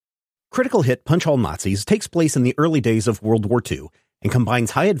Critical hit Punch All Nazis takes place in the early days of World War II and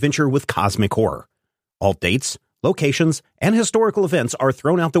combines high adventure with cosmic horror. All dates, locations, and historical events are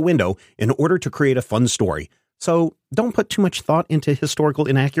thrown out the window in order to create a fun story, so don't put too much thought into historical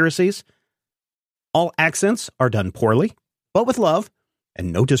inaccuracies. All accents are done poorly, but with love,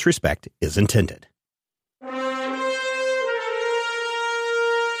 and no disrespect is intended.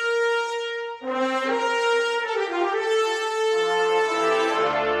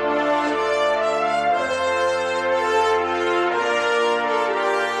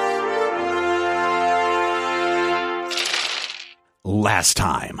 Last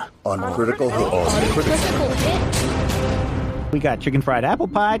time on Critical Hit. We got chicken fried apple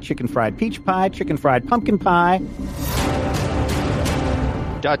pie, chicken fried peach pie, chicken fried pumpkin pie.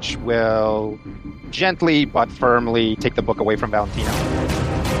 Dutch will gently but firmly take the book away from Valentino.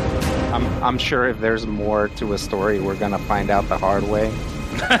 I'm sure if there's more to a story, we're going to find out the hard way.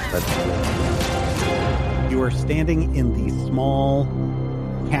 You are standing in the small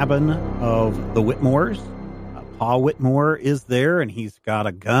cabin of the Whitmores. Pa Whitmore is there, and he's got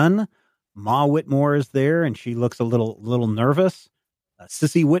a gun. Ma Whitmore is there, and she looks a little nervous.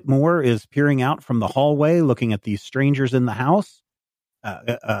 Sissy Whitmore is peering out from the hallway, looking at these strangers in the house.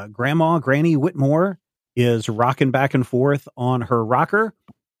 Granny Whitmore is rocking back and forth on her rocker,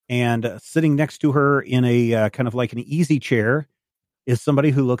 and sitting next to her in a kind of like an easy chair is somebody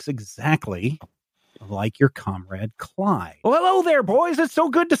who looks exactly like your comrade Clyde. Well, hello there, boys. It's so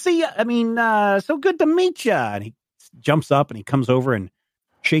good to see you. So good to meet you. And he jumps up and he comes over and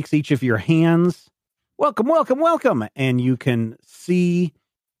shakes each of your hands. Welcome, welcome, welcome. And you can see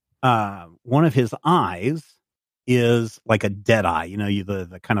one of his eyes is like a dead eye. You know,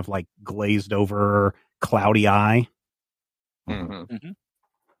 the kind of like glazed over, cloudy eye. Mm-hmm. Mm-hmm.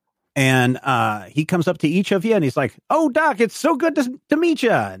 And he comes up to each of you and he's like, "Oh, Doc, it's so good to meet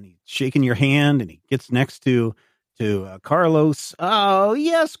you." And he's shaking your hand and he gets next to Carlos. "Oh,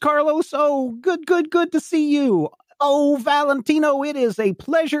 yes, Carlos. Oh, good to see you. Oh, Valentino, it is a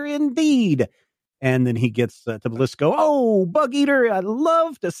pleasure indeed." And then he gets to Blisco. "Oh, Bug Eater, I'd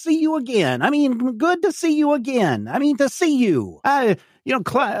love to see you again. Good to see you again. To see you.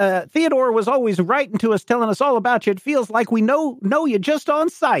 Theodore was always writing to us, telling us all about you. It feels like we know you just on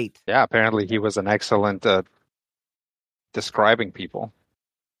sight." Yeah, apparently he was an excellent describing people.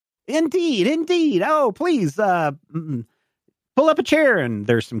 Indeed. Oh, please, pull up a chair, and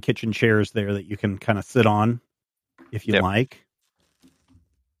there's some kitchen chairs there that you can kind of sit on if you like.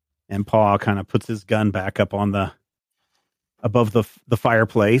 And Paul kind of puts his gun back up on above the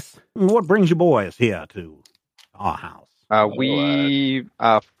fireplace. "What brings you boys here to our house?" We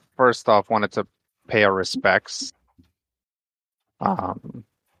first off wanted to pay our respects.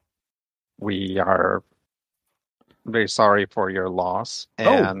 We are very sorry for your loss.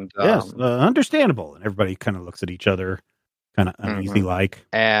 And yes, understandable. And everybody kind of looks at each other, kind of uneasy like.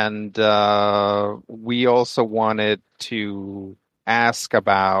 And we also wanted to ask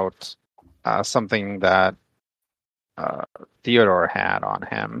about something that Theodore had on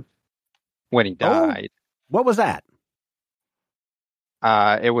him when he died. What was that?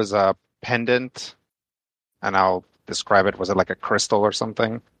 It was a pendant, and I'll describe it. Was it like a crystal or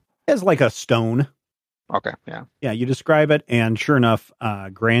something? It's like a stone. Okay, yeah. Yeah, you describe it, and sure enough,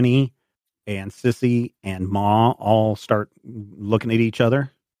 Granny and Sissy and Ma all start looking at each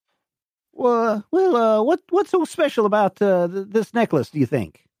other. Well, what's so special about this necklace, do you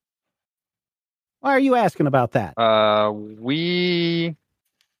think? Why are you asking about that? We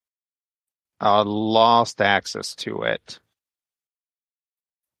lost access to it.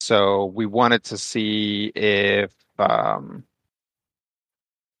 So we wanted to see if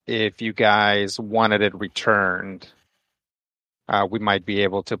you guys wanted it returned, we might be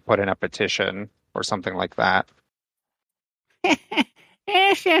able to put in a petition or something like that.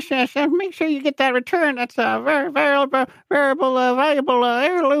 Yes. Make sure you get that returned. That's a very valuable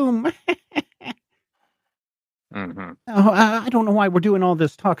heirloom. Mm-hmm. I don't know why we're doing all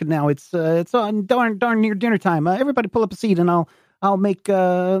this talking now. It's on darn near dinner time. Everybody pull up a seat, and I'll make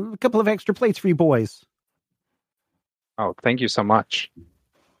a couple of extra plates for you boys. Oh, thank you so much.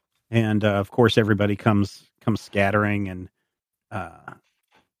 And of course, everybody comes scattering, and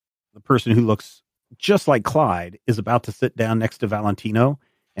the person who looks just like Clyde is about to sit down next to Valentino,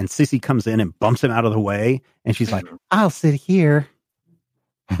 and Sissy comes in and bumps him out of the way, and she's like, "I'll sit here."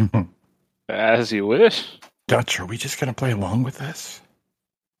 As you wish. Dutch, are we just going to play along with this?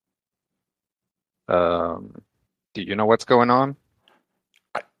 Do you know what's going on?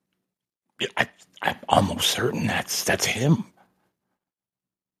 I'm almost certain that's him.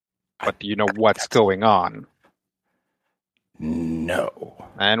 But do you know what's going on? No.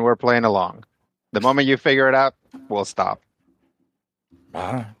 And we're playing along. The moment you figure it out, we'll stop.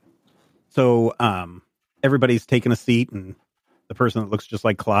 So everybody's taking a seat, and the person that looks just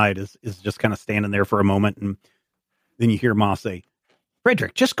like Clyde is just kind of standing there for a moment, and then you hear Ma say,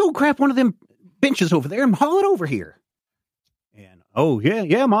 "Frederick, just go grab one of them benches over there and haul it over here." And oh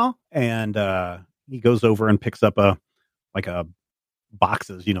yeah, Ma. And he goes over and picks up a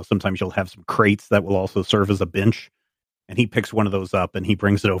boxes. Sometimes you'll have some crates that will also serve as a bench. And he picks one of those up and he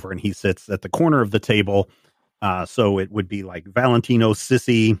brings it over and he sits at the corner of the table. So it would be like Valentino,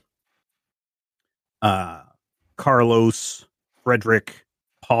 Sissy, Carlos, Frederick,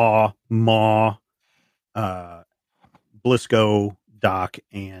 Pa, Ma, Blisco, Doc,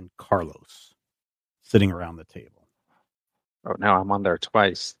 and Carlos sitting around the table. Oh, now I'm on there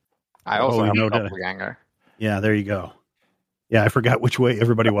twice. I also have a doppelganger. Yeah, there you go. Yeah, I forgot which way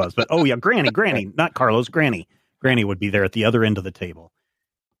everybody was. But, oh, yeah, Granny, not Carlos, Granny. Granny would be there at the other end of the table.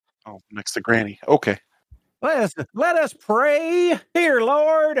 Oh, next to Granny. Okay. Let us pray. Dear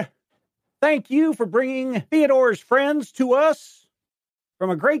Lord, thank you for bringing Theodore's friends to us from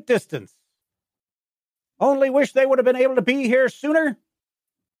a great distance. Only wish they would have been able to be here sooner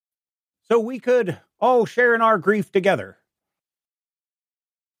so we could all share in our grief together.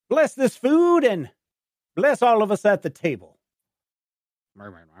 Bless this food and bless all of us at the table.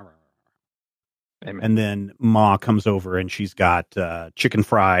 Amen. And then Ma comes over and she's got chicken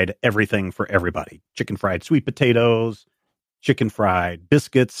fried everything for everybody. Chicken fried sweet potatoes, chicken fried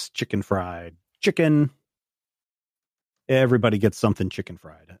biscuits, chicken fried chicken. Everybody gets something chicken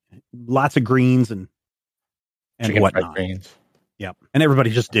fried. Lots of greens and Chicken whatnot. fried greens. Yep. And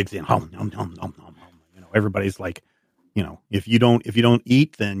everybody just digs in. Hum, hum, hum, hum, hum, hum. Everybody's like, if you don't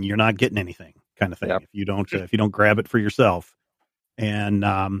eat, then you're not getting anything, kind of thing. Yep. If you don't grab it for yourself. And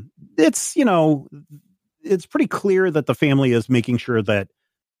it's pretty clear that the family is making sure that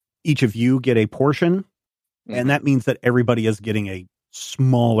each of you get a portion. Mm-hmm. And that means that everybody is getting a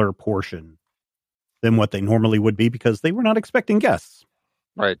smaller portion than what they normally would be because they were not expecting guests.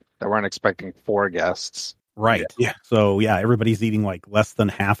 Right. They weren't expecting 4 guests. Right. Yeah. So yeah, everybody's eating like less than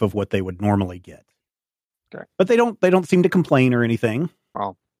half of what they would normally get. Okay. But they don't seem to complain or anything.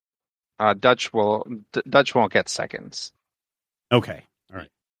 Well, Dutch won't get seconds. Okay. All right.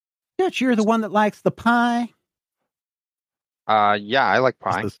 Dutch, you're the one that likes the pie. Yeah, I like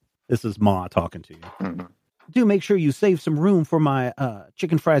pie. This is Ma talking to you. Mm-hmm. Do make sure you save some room for my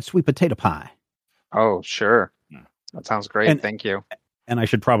chicken fried sweet potato pie. Oh, sure. That sounds great. Thank you. And I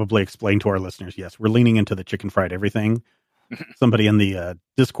should probably explain to our listeners, yes, we're leaning into the chicken fried everything. Somebody in the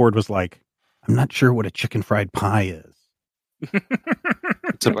Discord was like, I'm not sure what a chicken fried pie is.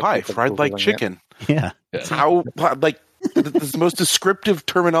 It's a pie, fried like chicken. Yeah. It's how, like, this is the most descriptive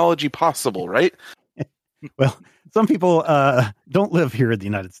terminology possible, right? Well, some people don't live here in the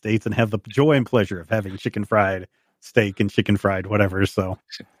United States and have the joy and pleasure of having chicken fried steak and chicken fried whatever. So,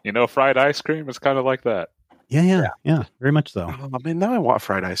 fried ice cream is kind of like that. Yeah, very much so. Oh, man, now I want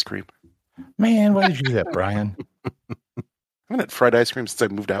fried ice cream. Man, why did you do that, Brian? I haven't had fried ice cream since I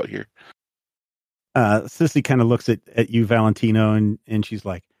moved out here. Sissy kind of looks at you, Valentino, and she's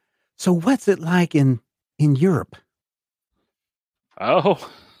like, so what's it like in Europe? Oh,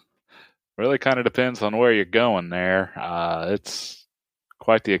 really kind of depends on where you're going there. It's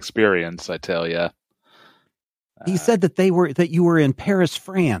quite the experience, I tell you. He said that you were in Paris,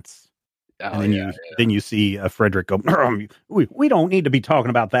 France. Oh, and then you see Frederick go, we don't need to be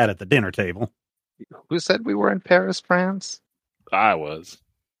talking about that at the dinner table. Who said we were in Paris, France? I was.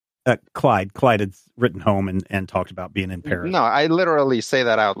 Clyde had written home and talked about being in Paris. No, I literally say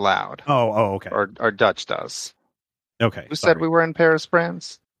that out loud. Oh, okay. Or Dutch does. Okay. Who said we were in Paris,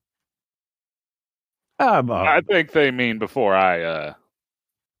 France? I think they mean before I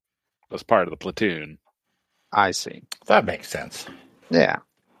was part of the platoon. I see. That makes sense. Yeah.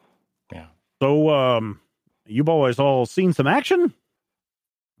 So, you boys all seen some action?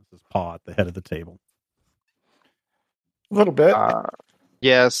 This is Pa at the head of the table. A little bit.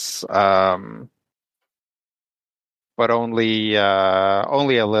 Yes, but only a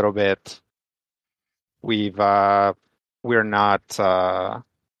little bit. We're not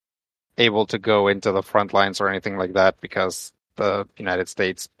able to go into the front lines or anything like that because the United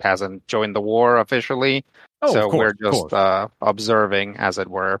States hasn't joined the war officially. Oh, so of course, we're just observing, as it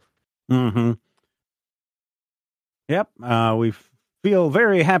were. Mm-hmm. Yep. We feel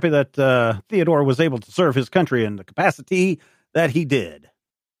very happy that Theodore was able to serve his country in the capacity that he did.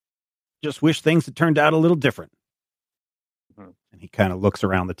 Just wish things had turned out a little different. Mm-hmm. And he kind of looks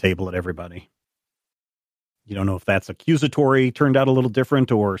around the table at everybody. You don't know if that's accusatory, turned out a little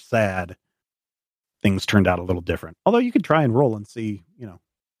different, or sad. things turned out a little different. Although you could try and roll and see, if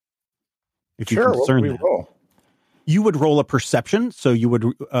you can Sure, what discern would we that. roll? You would roll a perception, so you would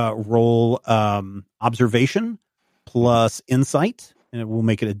roll observation plus insight, and it will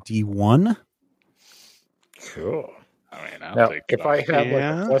make it a D1. Cool. I mean, I'll Now, take if I have like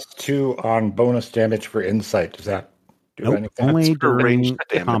Yeah. a +2 on bonus damage for insight, does that do Nope, anything? only That's for during ranged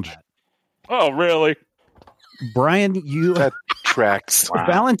damage. combat. Oh, really? Brian, you That tracks. Wow.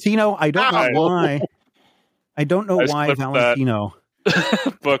 Valentino. I don't know Ow. why. I don't know I why slipped Valentino.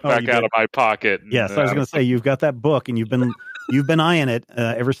 Book Oh, back you out did. of my pocket. and, Yes, I was going to say you've got that book, and you've been eyeing it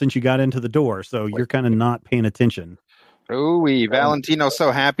ever since you got into the door. So you're kind of not paying attention. Ooh, Valentino's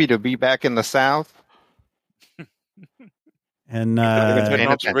so happy to be back in the South. And That's an paying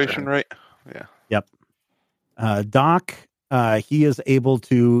observation, attention. right? Yeah. Doc, he is able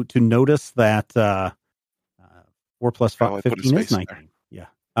to notice that 4 plus Oh, I 5, put a 15 is space in 19. Yeah.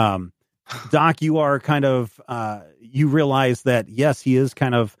 Doc, you are kind of you realize that yes, he is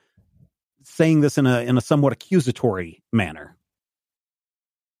kind of saying this in a somewhat accusatory manner,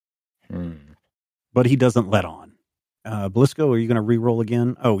 but he doesn't let on. Blisco, are you going to re-roll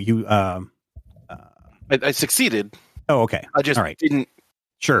again? Oh, you. I succeeded. Oh, okay. I just All right. didn't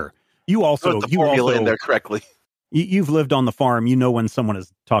Sure. You also put the formula in there correctly. you've lived on the farm. You know when someone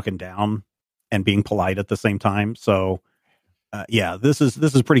is talking down and being polite at the same time. So, yeah, this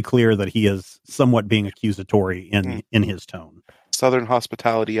is pretty clear that he is somewhat being accusatory in his tone. Southern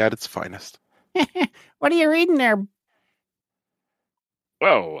hospitality at its finest. What are you reading there?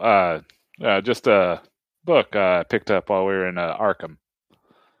 Oh, just a book I picked up while we were in Arkham.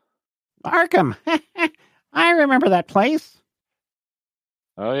 Arkham. I remember that place.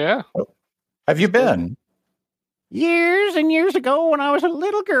 Oh, yeah? Have you been? Years and years ago when I was a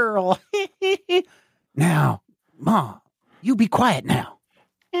little girl. Now, Ma, you be quiet now.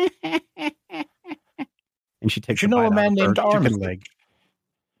 And she takes Did you know a man named chicken Armitage? leg.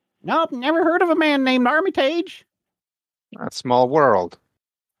 Nope, never heard of a man named Armitage. A small world.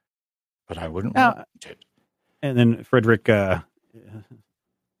 But I wouldn't Now- want it. And then Frederick is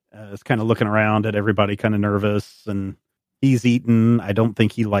kind of looking around at everybody, kind of nervous, and he's eaten. I don't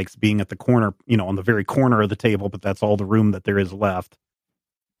think he likes being at the corner, on the very corner of the table, but that's all the room that there is left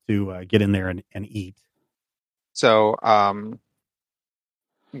to get in there and eat. So,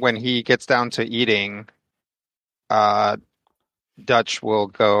 when he gets down to eating, Dutch will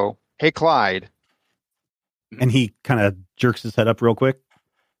go, "Hey, Clyde." And he kind of jerks his head up real quick.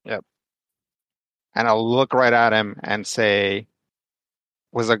 And I'll look right at him and say,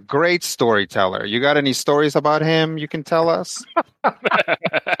 "Was a great storyteller. You got any stories about him you can tell us?"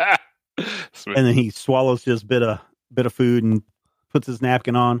 Sweet. And then he swallows his bit of food and puts his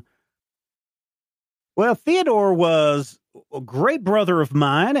napkin on. Well, Theodore was a great brother of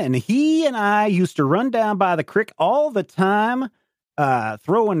mine, and he and I used to run down by the creek all the time,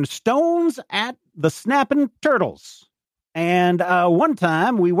 throwing stones at the snapping turtles. And one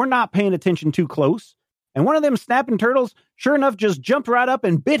time we were not paying attention too close, and one of them snapping turtles, sure enough, just jumped right up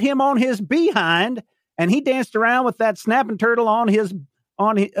and bit him on his behind, and he danced around with that snapping turtle on his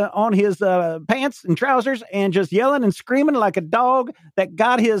pants and trousers, and just yelling and screaming like a dog that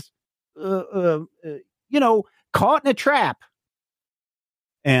got his caught in a trap.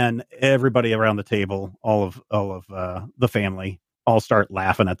 And everybody around the table, all of the family, all start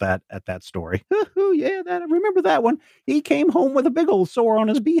laughing at that story. Yeah, I remember that one. He came home with a big old sore on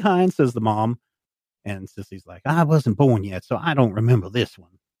his behind, says the mom. And Sissy's like, I wasn't born yet, so I don't remember this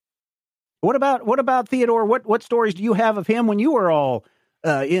one. What about Theodore? What stories do you have of him when you were all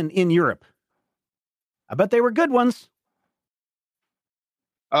in Europe? I bet they were good ones.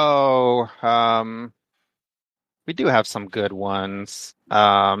 Oh, we do have some good ones.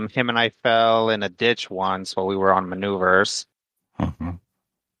 Him and I fell in a ditch once while we were on maneuvers. Mhm.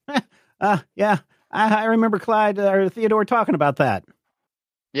 Yeah, I remember Clyde or Theodore talking about that.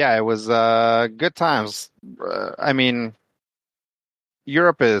 Yeah, it was good times. I mean,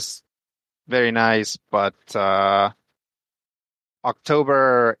 Europe is very nice, but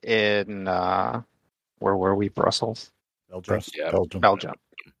October in where were we? Brussels, Belgium. Yeah. Belgium.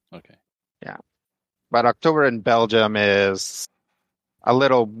 Okay. But October in Belgium is a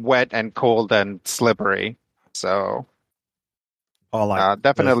little wet and cold and slippery. So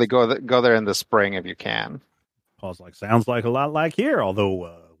definitely go there in the spring if you can. Paul's like, sounds like a lot like here,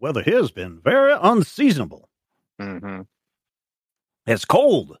 although weather here has been very unseasonable. Mm-hmm. It's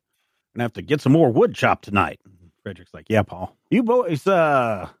cold. Gonna have to get some more wood chopped tonight. Frederick's like, yeah, Paul. You boys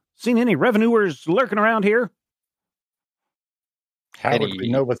seen any revenuers lurking around here? How would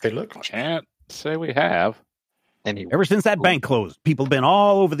we know what they look like? Can't say we have. Ever since that bank closed, people have been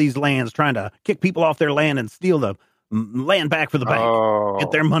all over these lands trying to kick people off their land and steal the land back for the bank.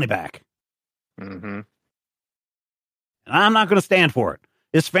 Get their money back. Mm-hmm. And I'm not going to stand for it.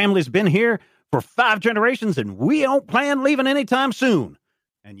 This family's been here for 5 generations, and we don't plan leaving anytime soon.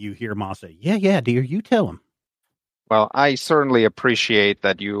 And you hear Ma say, yeah, dear, you tell him. Well, I certainly appreciate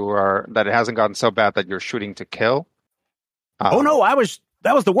that that it hasn't gotten so bad that you're shooting to kill. Oh no,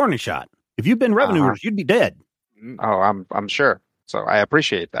 that was the warning shot. If you'd been revenuers, you'd be dead. Oh, I'm sure. So I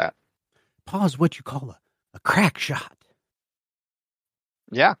appreciate that. Pa's what you call a crack shot.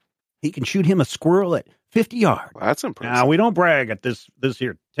 Yeah. He can shoot him a squirrel at 50 yards. Well, that's impressive. Now, we don't brag at this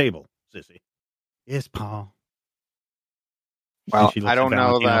here table, sissy. Yes, Pa. Well, I don't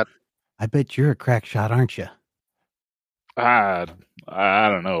know that. I bet you're a crack shot, aren't you? I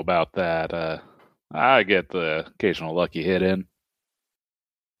don't know about that. I get the occasional lucky hit in.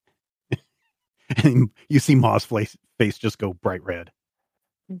 And you see Ma's face just go bright red.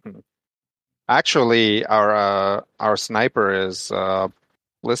 Actually, our sniper is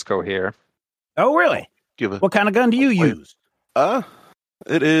Blisco here. Oh, really? What kind of gun do you use?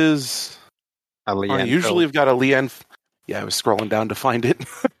 It is A Lee Enfield. usually I've got a Lee Enfield. Yeah, I was scrolling down to find it.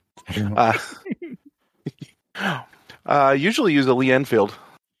 Usually use a Lee Enfield.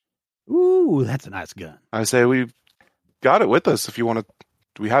 Ooh, that's a nice gun. I say we've got it with us if you want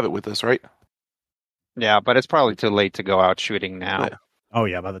to. We have it with us, right? Yeah, but it's probably too late to go out shooting now. Yeah. Oh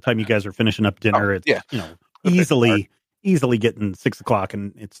yeah, by the time you guys are finishing up dinner, it's yeah. easily getting 6 o'clock,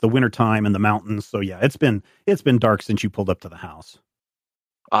 and it's the winter time in the mountains. So yeah, it's been dark since you pulled up to the house.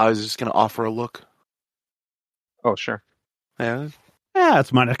 I was just going to offer a look. Oh, sure. Yeah,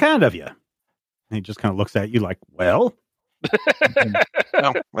 it's kind of you. And he just kind of looks at you like, well.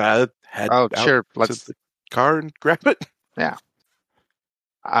 Sure. Let's the car and grab it. Yeah.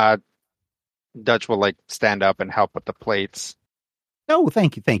 Dutch will stand up and help with the plates. Oh,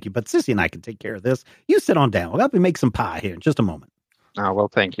 thank you. But Sissy and I can take care of this. You sit on down. We'll help you make some pie here in just a moment. Oh, well,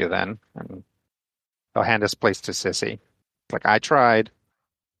 thank you then. And I'll hand his plates to Sissy. Like, I tried.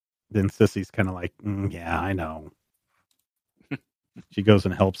 Then Sissy's kind of like, yeah, I know. She goes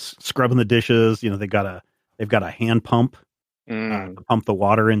and helps scrubbing the dishes. They've got a hand pump to pump the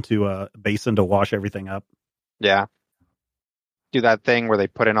water into a basin to wash everything up. Yeah. Do that thing where they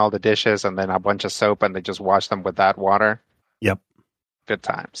put in all the dishes and then a bunch of soap and they just wash them with that water. Yep. Good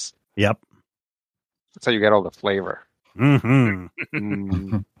times. Yep. That's how you get all the flavor.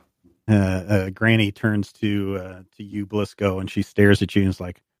 Mm-hmm. Granny turns to you, Blisco, and she stares at you and is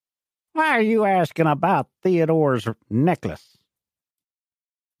like, why are you asking about Theodore's necklace?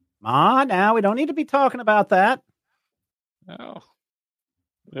 Ma, now we don't need to be talking about that. Oh.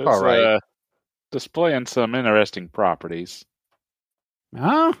 It's, all right. Displaying some interesting properties.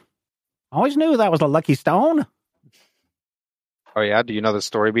 Huh? Always knew that was a lucky stone. Oh, yeah? Do you know the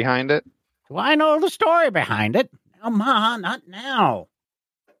story behind it? Do I know the story behind it? Now, Ma, not now.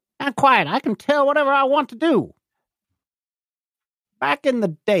 Not quiet. I can tell whatever I want to do. Back in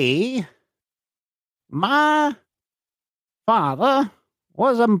the day, my father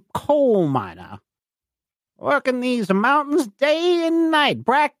was a coal miner, working these mountains day and night,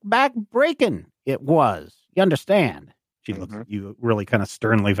 back breaking it was. You understand? She looks at you really kind of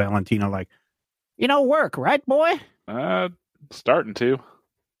sternly, Valentina, like, work, right, boy? Starting to.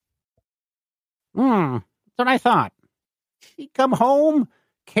 That's what I thought. He'd come home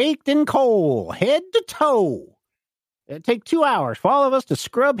caked in coal, head to toe. It'd take 2 hours for all of us to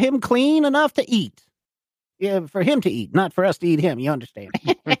scrub him clean enough to eat. Yeah, for him to eat, not for us to eat him, you understand?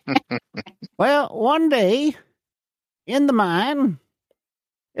 Well, one day, in the mine,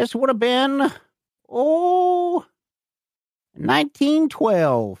 this would have been,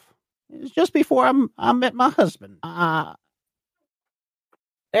 1912. It was just before I met my husband.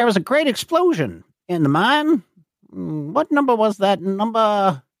 There was a great explosion in the mine. What number was that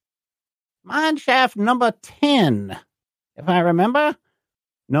number? Mine shaft number 10, if I remember.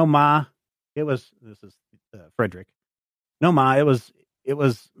 No, Ma. This is Frederick. No, Ma, it was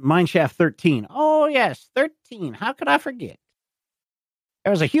mine shaft 13. Oh, yes, 13. How could I forget?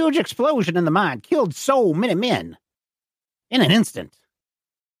 There was a huge explosion in the mine, killed so many men in an instant.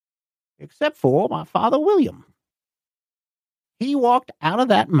 Except for my father, William. He walked out of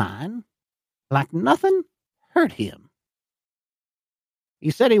that mine like nothing hurt him.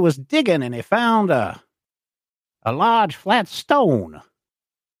 He said he was digging and he found a large flat stone.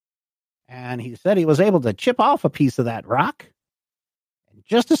 And he said he was able to chip off a piece of that rock. And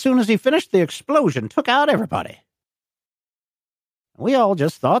just as soon as he finished, the explosion took out everybody. We all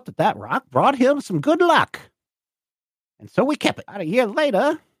just thought that rock brought him some good luck. And so we kept it. About a year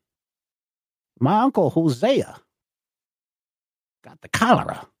later, my uncle Hosea got the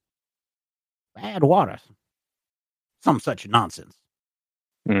cholera. Bad water. Some such nonsense.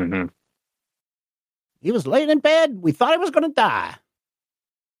 Mm-hmm. He was laying in bed. We thought he was going to die.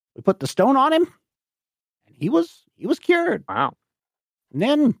 We put the stone on him, and he was cured. Wow. And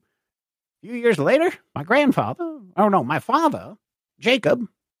then a few years later, my father, Jacob,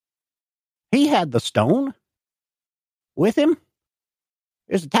 he had the stone with him.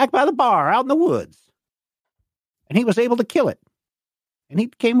 He was attacked by the bar out in the woods, and he was able to kill it. And he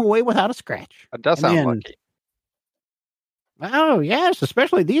came away without a scratch. That does sound lucky. Oh, yes,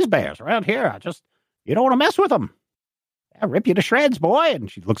 especially these bears around here. You don't want to mess with them. I'll rip you to shreds, boy. And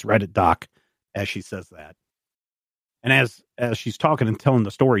she looks right at Doc as she says that. And as she's talking and telling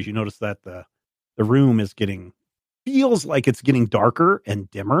the stories, you notice that the room feels like it's getting darker and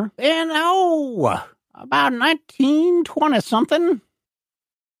dimmer. And about 1920 something.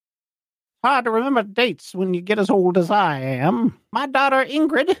 Hard to remember dates when you get as old as I am. My daughter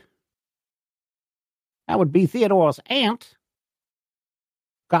Ingrid, that would be Theodore's aunt,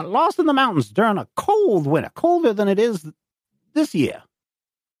 got lost in the mountains during a cold winter, colder than it is this year.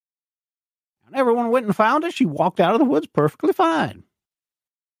 And everyone went and found her. She walked out of the woods perfectly fine.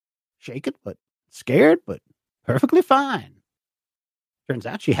 Shaken, but scared, but perfectly fine. Turns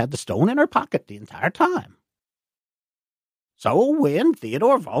out she had the stone in her pocket the entire time. So when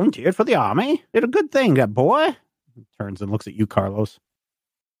Theodore volunteered for the army, did a good thing, that boy. Turns and looks at you, Carlos.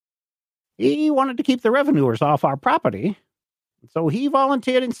 He wanted to keep the revenuers off our property. So he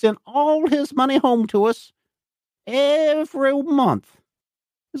volunteered and sent all his money home to us every month.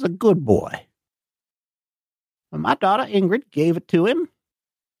 He's a good boy. And my daughter Ingrid gave it to him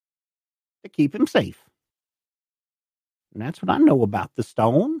to keep him safe. And that's what I know about the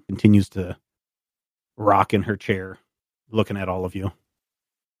stone. Continues to rock in her chair, looking at all of you.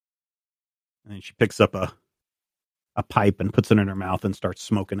 And then she picks up a pipe and puts it in her mouth and starts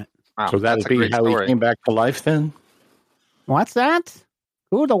smoking it. Wow, So that'd be how he came back to life then? What's that?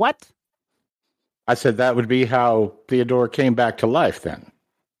 Who, the what? I said that would be how Theodore came back to life then.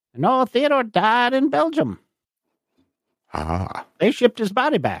 No, Theodore died in Belgium. Ah. They shipped his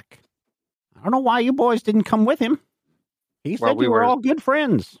body back. I don't know why you boys didn't come with him. He said we were all good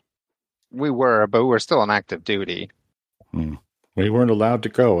friends. We were, but we were still on active duty. We weren't allowed to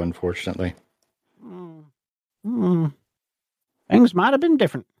go, unfortunately. Things might have been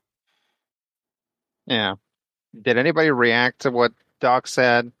different. Yeah. Did anybody react to what Doc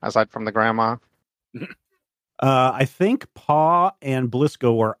said, aside from the grandma? I think Pa and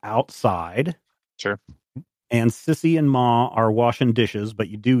Blisco are outside. Sure. And Sissy and Ma are washing dishes, but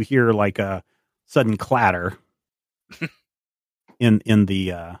you do hear like a sudden clatter in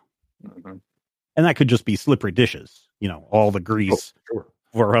the and that could just be slippery dishes. You know, all the grease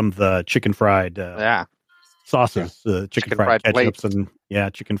from the chicken fried sauces, chicken fried ketchups plates. And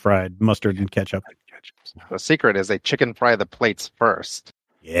chicken fried mustard and ketchup. The secret is they chicken fry the plates first.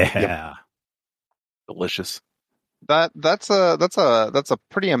 Yeah. Yep. Delicious. That's a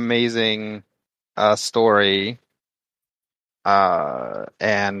pretty amazing story.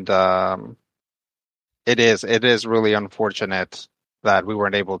 And it is really unfortunate that we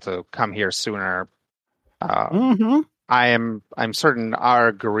weren't able to come here sooner. I'm certain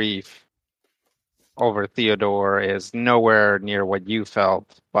our grief over Theodore is nowhere near what you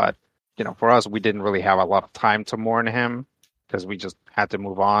felt, but for us, we didn't really have a lot of time to mourn him because we just had to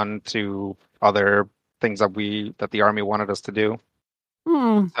move on to other things that the army wanted us to do.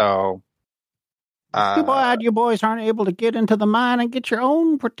 So, too bad you boys aren't able to get into the mine and get your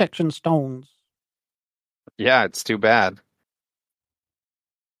own protection stones. Yeah, it's too bad.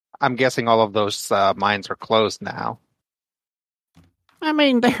 I'm guessing all of those mines are closed now. I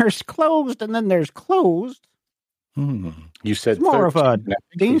mean, there's closed and then there's closed. You said it's more of a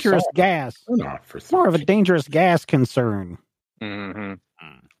dangerous gas. More of a dangerous gas concern.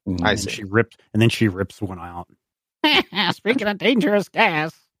 I see. She rips one out. Speaking of dangerous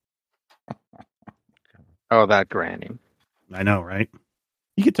gas. Oh, that granny. I know, right?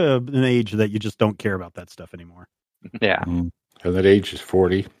 You get to an age that you just don't care about that stuff anymore. Yeah. And that age is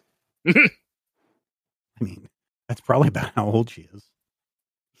 40. I mean, that's probably about how old she is.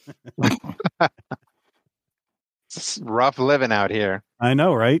 It's rough living out here. I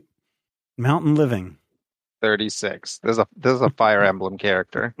know, right? Mountain living. 36. This is a Fire Emblem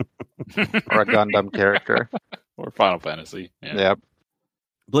character. Or a Gundam character. Or Final Fantasy. Yeah. Yep.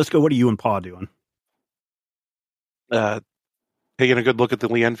 Blisco, what are you and Pa doing? Taking a good look at the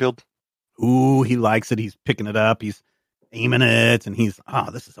Lee Enfield. Ooh, he likes it. He's picking it up. He's aiming it, and he's,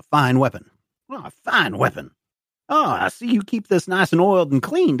 this is a fine weapon. Oh, a fine weapon. Oh, I see you keep this nice and oiled and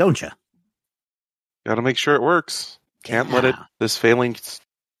clean, don't you? Got to make sure it works. Can't let it. This failing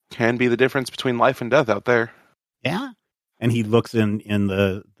can be the difference between life and death out there. Yeah. And he looks in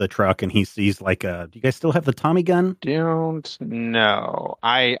the truck and he sees like do you guys still have the Tommy gun? Don't know.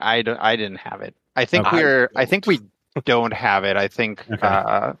 I didn't have it. I think Okay. I think we don't have it. I think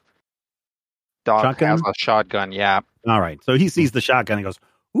Okay. Doc Shotgun? has a shotgun. Yeah. All right. So he sees the shotgun and goes,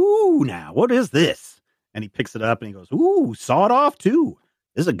 "Ooh, now what is this?" And he picks it up and he goes, "Ooh, sawed off too.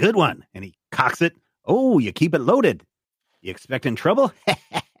 This is a good one." And he cocks it. "Oh, you keep it loaded. You expecting trouble?"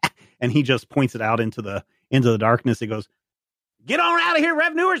 And he just points it out into the darkness. He goes, "Get on out of here,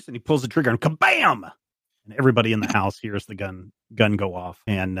 revenuers!" And he pulls the trigger and kabam! And everybody in the house hears the gun go off.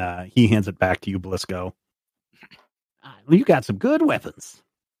 And he hands it back to you, Blisco. You got some good weapons.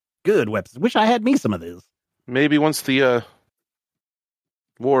 Good weapons. Wish I had me some of this. Maybe once the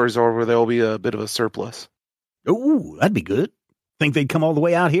war is over, there'll be a bit of a surplus. Ooh, that'd be good. Think they'd come all the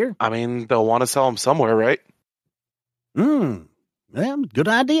way out here? I mean, they'll want to sell them somewhere, right? Well, good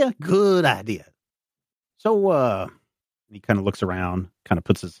idea. Good idea. So, he kind of looks around, kind of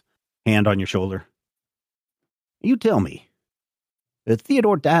puts his hand on your shoulder. You tell me, did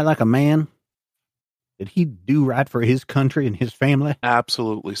Theodore die like a man? Did he do right for his country and his family?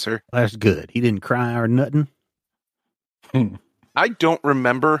 Absolutely, sir. That's good. He didn't cry or nothing. I don't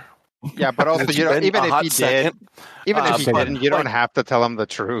remember. Yeah, but also, It's you know, been even a if hot he second. did, even if he But, didn't, you don't like, have to tell him the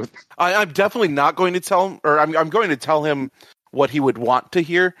truth. I'm definitely not going to tell him, or I'm going to tell him what he would want to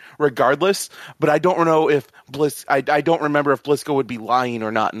hear, regardless. But I don't know if I don't remember if Blisco would be lying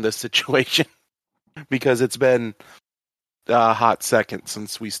or not in this situation, because it's been a hot second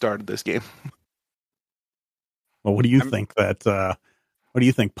since we started this game. Well, what do you think that? What do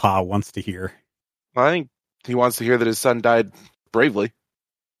you think Pa wants to hear? I think he wants to hear that his son died bravely,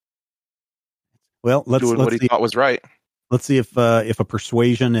 Well, let's doing what he see. thought was right. Let's see if a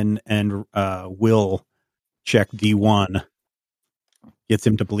persuasion and will check D1 gets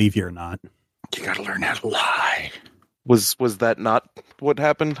him to believe you or not. You got to learn how to lie. Was that not what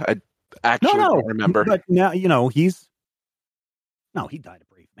happened? I actually don't remember. But now he died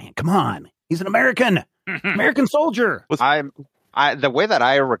a brave man. Come on, he's an American, American soldier. The way that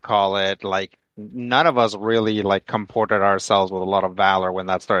I recall it, like none of us really like comported ourselves with a lot of valor when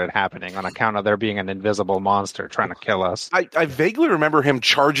that started happening, on account of there being an invisible monster trying to kill us. I vaguely remember him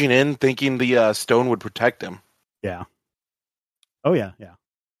charging in, thinking the stone would protect him. Yeah. Oh yeah, yeah.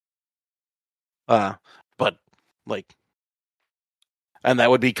 But like, and that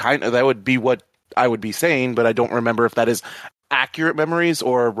would be what I would be saying, but I don't remember if that is accurate memories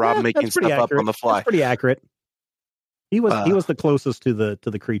or Rob making that's pretty stuff accurate. up on the fly. That's pretty accurate. He was the closest to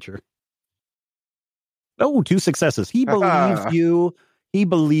the creature. Oh, 2 successes. He believes you. He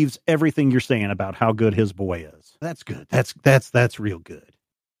believes everything you're saying about how good his boy is. That's good. That's real good.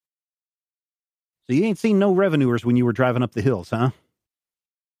 So you ain't seen no revenuers when you were driving up the hills, huh?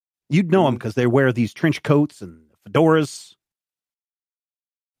 You'd know them because they wear these trench coats and fedoras.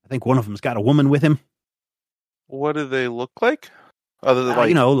 I think one of them's got a woman with him. What do they look like? Other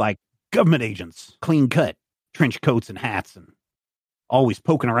than like government agents, clean cut, trench coats and hats, and always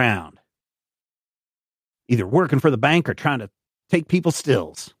poking around. Either working for the bank or trying to take people's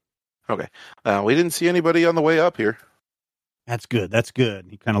stills. Okay. We didn't see anybody on the way up here. That's good. That's good.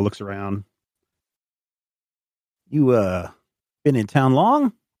 He kind of looks around. You, been in town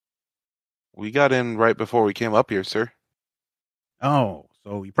long? We got in right before we came up here, sir. Oh,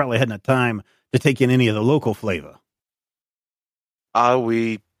 so you probably hadn't had time to take in any of the local flavor.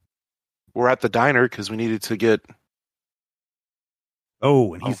 We were at the diner because we needed to get...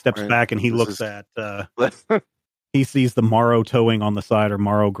 Oh, and he steps back and he looks at, he sees the Morrow towing on the side, or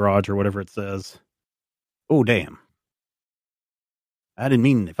Morrow Garage, or whatever it says. Oh, damn. I didn't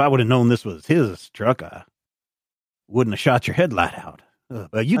mean, if I would have known this was his truck, I wouldn't have shot your headlight out.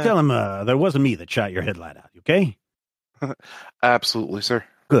 But you tell him that wasn't me that shot your headlight out, okay? Absolutely, sir.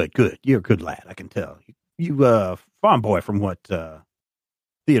 Good. You're a good lad, I can tell. You farm boy from what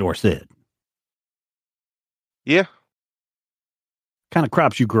Theodore said. Yeah. Kind of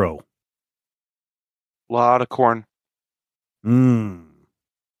crops you grow? Lot of corn.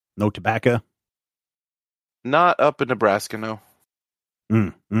 No tobacco? Not up in Nebraska, no.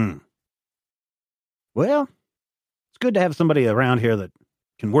 Well, it's good to have somebody around here that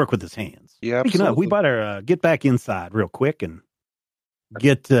can work with his hands. Yeah, Speaking of, we better get back inside real quick and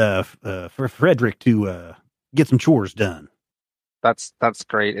get for Frederick to get some chores done. That's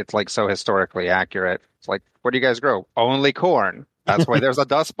great. It's like so historically accurate. It's like, what do you guys grow? Only corn. That's why there's a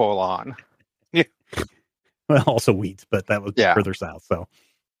Dust Bowl on. Yeah. Well, also wheat, but that was further south. So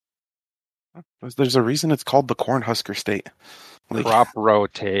there's a reason it's called the Cornhusker State. Crop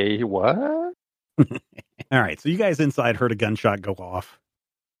rotate. What? All right, so you guys inside heard a gunshot go off.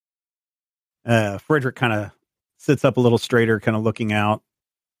 Frederick kind of sits up a little straighter, kind of looking out,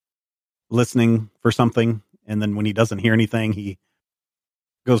 listening for something. And then when he doesn't hear anything, he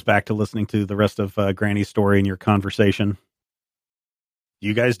goes back to listening to the rest of Granny's story and your conversation. Do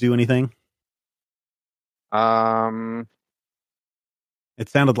you guys do anything? It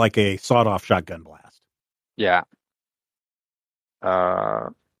sounded like a sawed-off shotgun blast. Yeah.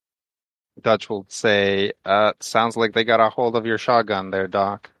 Dutch will say, sounds like they got a hold of your shotgun there,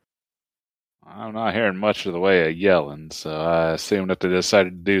 Doc. I'm not hearing much of the way of yelling, so I assume that they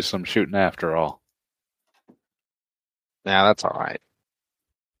decided to do some shooting after all. Yeah, that's all right.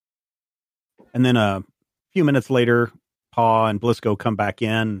 And then a few minutes later, Pa and Blisco come back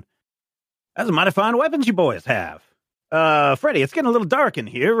in. That's a mighty fine weapons you boys have. Freddie, it's getting a little dark in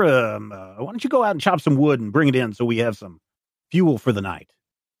here. Why don't you go out and chop some wood and bring it in so we have some fuel for the night?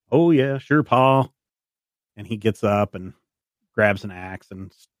 Oh, yeah, sure, Pa. And he gets up and grabs an axe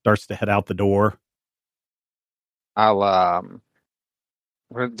and starts to head out the door. I'll,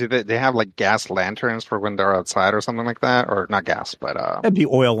 do they have like gas lanterns for when they're outside or something like that? Or not gas, but, That'd be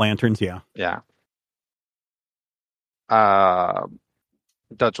oil lanterns, yeah. Yeah.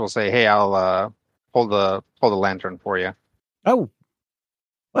 Dutch will say, hey, I'll, hold the lantern for you. Oh,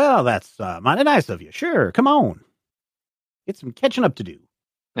 well, that's mighty nice of you. Sure, come on. Get some catching up to do.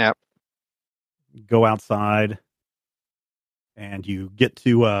 Yep. Go outside, and you get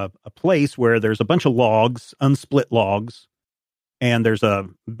to a place where there's a bunch of logs, unsplit logs, and there's a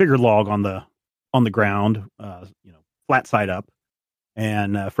bigger log on the ground, flat side up.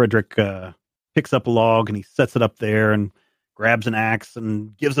 And Frederick picks up a log and he sets it up there and grabs an axe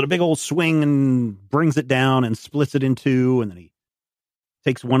and gives it a big old swing and brings it down and splits it in two. And then he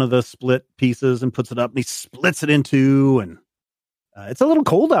takes one of the split pieces and puts it up and he splits it in two. And it's a little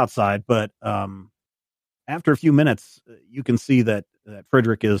cold outside, but after a few minutes, you can see that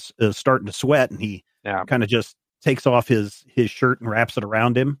Frederick is starting to sweat, and he kind of just takes off his shirt and wraps it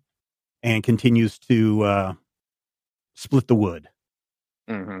around him and continues to split the wood.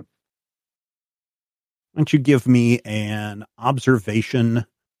 Mm-hmm. Why don't you give me an observation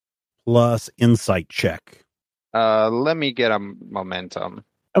plus insight check? Let me get a momentum.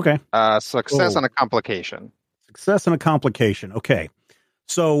 Okay. Success and a complication. Success and a complication. Okay.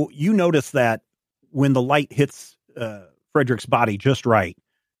 So you notice that when the light hits Frederick's body just right,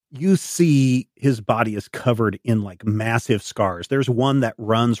 you see his body is covered in like massive scars. There's one that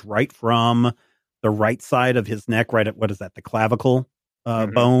runs right from the right side of his neck, right at, what is that, the clavicle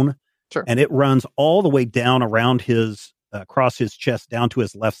bone? Sure. And it runs all the way down around his, across his chest, down to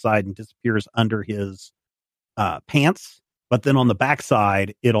his left side and disappears under his pants. But then on the back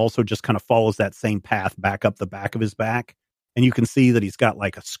side, it also just kind of follows that same path back up the back of his back. And you can see that he's got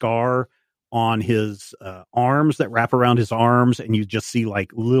like a scar on his arms that wrap around his arms. And you just see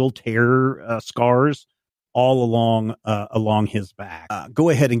like little tear scars all along his back. Go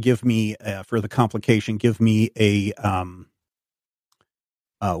ahead and give me, for the complication, give me a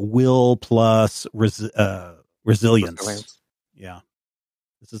will plus resilience. Yeah.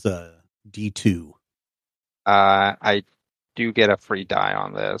 This is a D2. I do get a free die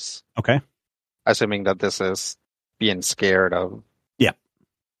on this. Okay. Assuming that this is being scared of. Yeah.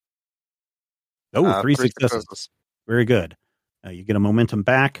 Oh, 3 successes. Very good. You get a momentum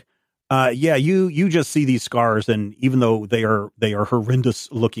back. You just see these scars, and even though they are horrendous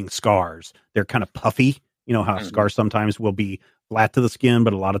looking scars, they're kind of puffy. You know how scars sometimes will be flat to the skin,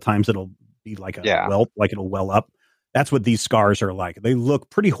 but a lot of times it'll be like a whelp, like it'll well up. That's what these scars are like. They look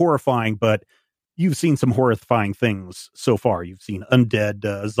pretty horrifying, but you've seen some horrifying things so far. You've seen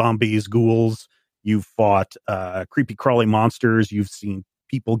undead zombies, ghouls. You've fought creepy crawly monsters. You've seen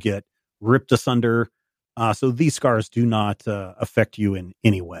people get ripped asunder. So these scars do not affect you in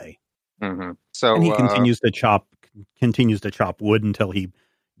any way. Mm-hmm. So, and he continues to chop wood until he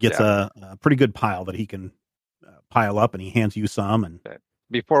gets a pretty good pile that he can pile up, and he hands you some. And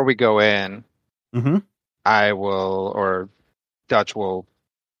before we go in, mm-hmm. I will, or Dutch will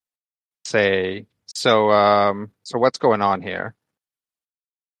say, so what's going on here?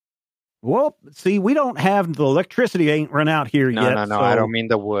 Well, see, we don't have the electricity ain't run out here yet. No, so I don't mean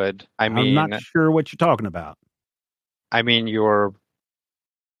the wood. I'm not sure what you're talking about. I mean your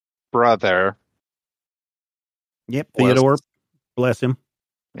brother. Yep, Theodore. Bless him.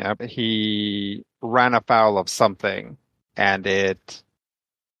 Yeah, he ran afoul of something, and it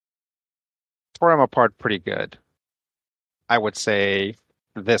tore him apart pretty good. I would say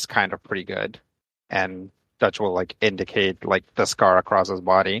this kind of pretty good. And Dutch will like indicate like the scar across his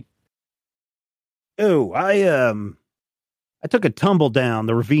body. Oh, I took a tumble down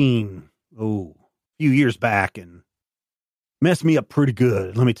the ravine. Oh, few years back and messed me up pretty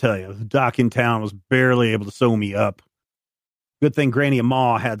good. Let me tell you, the doc in town was barely able to sew me up. Good thing Granny and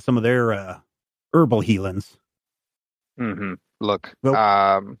Ma had some of their herbal healings. Mm-hmm. Look,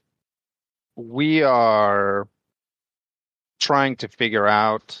 Well- we are trying to figure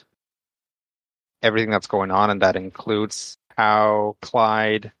out everything that's going on, and that includes how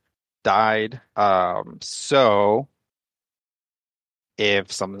Clyde died. So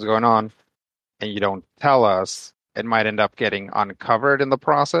if something's going on and you don't tell us, it might end up getting uncovered in the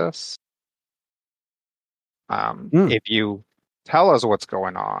process. If you tell us what's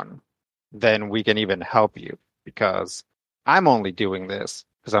going on, then we can even help you, because I'm only doing this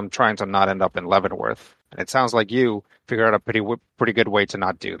because I'm trying to not end up in Leavenworth. And it sounds like you figured out a pretty good way to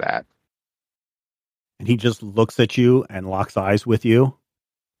not do that. And he just looks at you and locks eyes with you,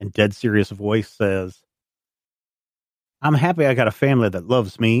 and dead serious voice says, I'm happy I got a family that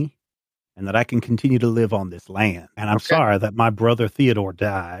loves me and that I can continue to live on this land. And I'm sorry that my brother Theodore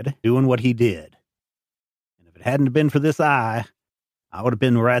died doing what he did. And if it hadn't been for this eye, I would have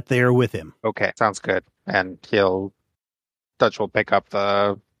been right there with him. Okay, sounds good. And Dutch will pick up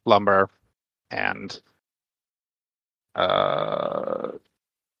the lumber and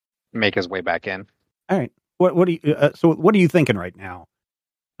make his way back in. All right. What do you? So what are you thinking right now,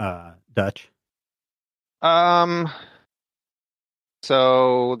 Dutch?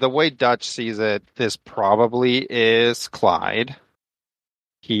 So the way Dutch sees it, this probably is Clyde.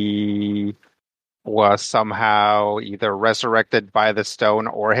 He was somehow either resurrected by the stone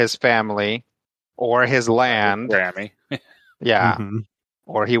or his family or his land. Grammy. Yeah. Mm-hmm.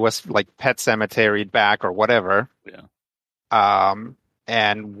 Or he was like pet cemeteried back or whatever. Yeah.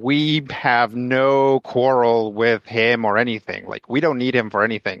 And we have no quarrel with him or anything. Like, we don't need him for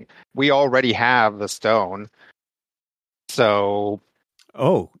anything. We already have the stone. So.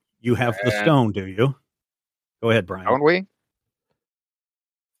 Oh, you have the stone, do you? Go ahead, Brian. Don't we?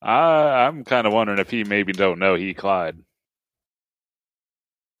 I'm kind of wondering if he maybe don't know he Clyde.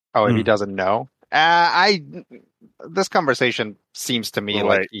 Oh, if he doesn't know? This conversation seems to me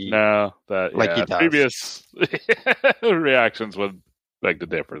like he... No, that, like he does. Previous reactions would beg to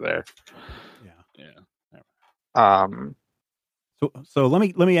differ there. Yeah. So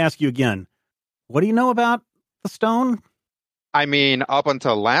let me ask you again. What do you know about the stone? I mean, up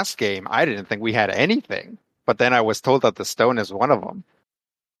until last game, I didn't think we had anything. But then I was told that the stone is one of them.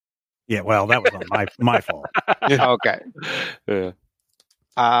 Yeah, well, that was on my fault. Okay. Yeah.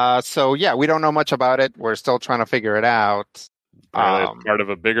 So yeah, we don't know much about it. We're still trying to figure it out. It's part of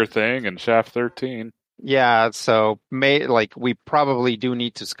a bigger thing in Shaft 13. Yeah, so we probably do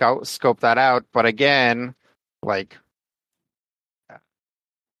need to scope that out. But again, like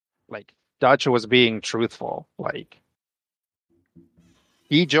Dutch was being truthful. Like,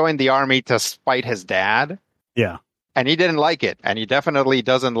 he joined the army to spite his dad. Yeah. And he didn't like it. And he definitely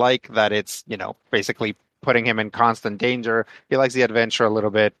doesn't like that it's, basically putting him in constant danger. He likes the adventure a little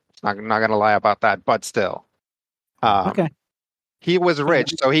bit. Not going to lie about that, but still. Okay. He was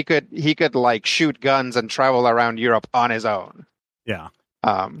rich, so he could like shoot guns and travel around Europe on his own. Yeah.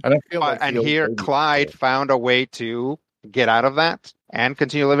 And here Clyde found a way to get out of that and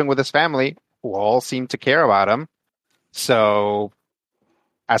continue living with his family, who all seem to care about him. So,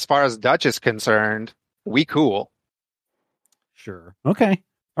 as far as Dutch is concerned, we cool. Sure. Okay.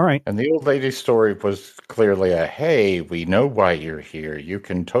 All right. And the old lady's story was clearly hey, we know why you're here. You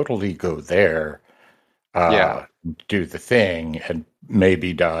can totally go there, do the thing, and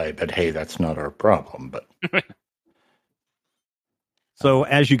maybe die, but hey, that's not our problem. But so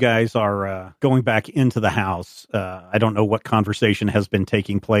as you guys are going back into the house, I don't know what conversation has been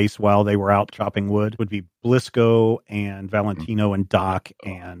taking place while they were out chopping wood. It would be Blisco and Valentino and Doc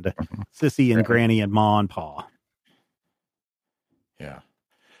and Sissy and Granny and Ma and Pa. Yeah.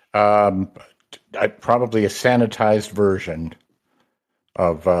 Probably a sanitized version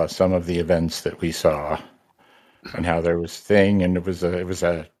of some of the events that we saw, and how there was thing, and it was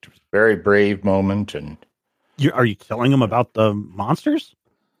a very brave moment. And are you telling them about the monsters?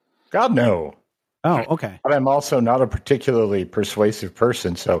 God, no. Oh, okay. But I'm also not a particularly persuasive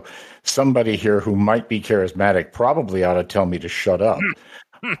person, so somebody here who might be charismatic probably ought to tell me to shut up.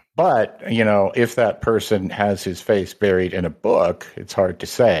 But, if that person has his face buried in a book, it's hard to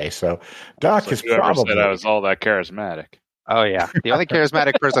say. So Doc is probably... said I was all that charismatic. Oh, yeah. The only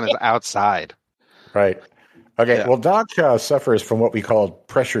charismatic person is outside. Right. Okay, Yeah. well, Doc suffers from what we call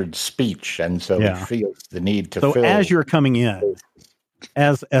pressured speech, and so he feels the need to fill... So as you're coming in,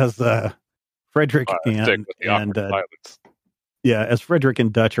 as Frederick as Frederick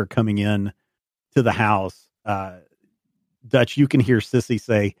and Dutch are coming in to the house, Dutch, you can hear Sissy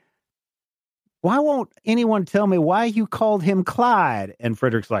say, why won't anyone tell me why you called him Clyde? And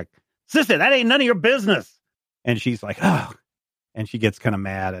Frederick's like, sister, that ain't none of your business. And she's like, oh. And she gets kind of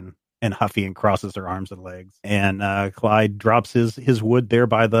mad and huffy and crosses her arms and legs. And Clyde drops his wood there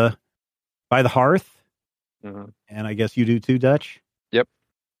by the hearth. Mm-hmm. And I guess you do too, Dutch? Yep.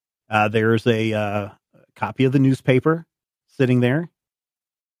 There's a copy of the newspaper sitting there.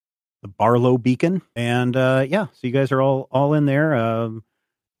 The Barlow Beacon. And so you guys are all in there.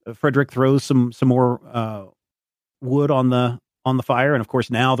 Frederick throws some more wood on the fire, and of course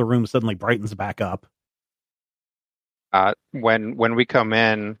now the room suddenly brightens back up. When we come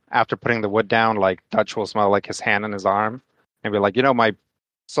in after putting the wood down, like Dutch will smell like his hand on his arm and be like,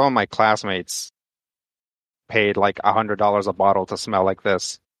 some of my classmates paid like $100 a bottle to smell like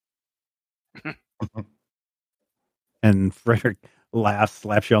this. And Frederick laughs,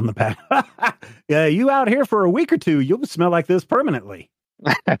 slaps you on the back. Yeah, you out here for a week or two, you'll smell like this permanently.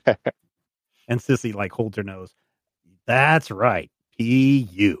 And Sissy like holds her nose. That's right.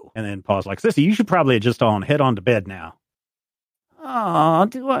 P.U. And then Pa's like, Sissy, you should probably just head on to bed now. Oh,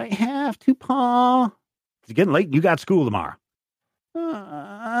 do I have to, Pa? It's getting late and you got school tomorrow.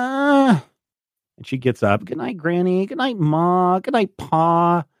 And she gets up. Good night, Granny. Good night, Ma. Good night,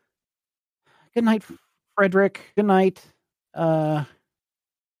 Pa. Good night, Frederick. Good night.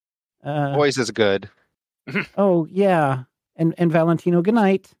 Voice is good. Oh, yeah. And Valentino, good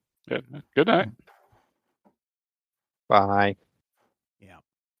night. Good night. Bye. Yeah.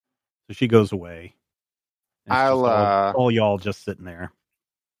 So she goes away. I'll all y'all just sitting there.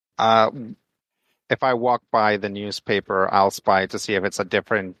 If I walk by the newspaper, I'll spy to see if it's a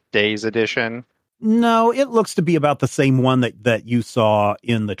different day's edition. No, it looks to be about the same one that you saw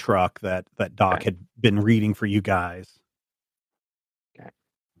in the truck that Doc had been reading for you guys. Okay.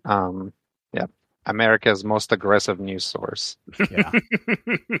 Yeah. America's most aggressive news source. Yeah.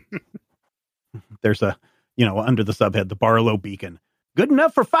 There's under the subhead, the Barlow Beacon. Good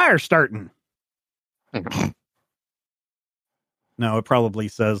enough for fire starting. No, it probably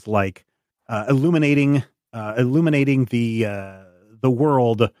says like illuminating the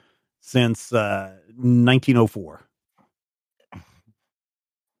world since 1904.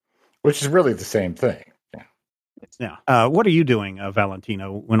 Which is really the same thing. Yeah. What are you doing,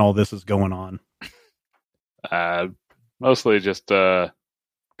 Valentino, when all this is going on? Mostly just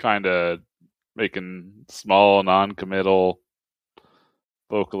kind of making small, non-committal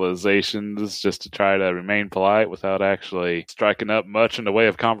vocalizations just to try to remain polite without actually striking up much in the way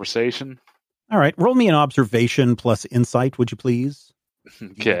of conversation. All right. Roll me an observation plus insight, would you please?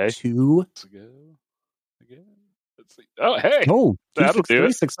 Okay. 2. Let's go. Again. Let's see. Oh, hey. Oh, that'll do 3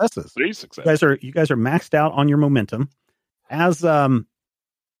 it. successes. 3 successes. You guys are maxed out on your momentum. As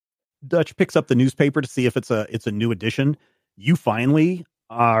Dutch picks up the newspaper to see if it's a new edition, you finally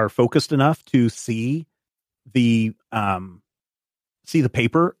are focused enough to see the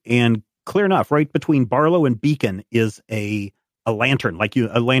paper, and clear enough, right between Barlow and Beacon is a lantern,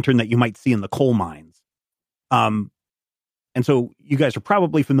 a lantern that you might see in the coal mines. And so you guys are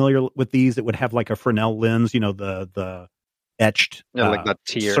probably familiar with these. It would have like a Fresnel lens, the etched, like the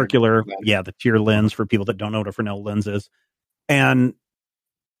tier circular, lens. The tier lens for people that don't know what a Fresnel lens is. And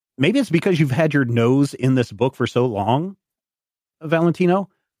maybe it's because you've had your nose in this book for so long, Valentino,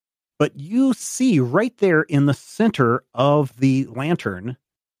 but you see right there in the center of the lantern,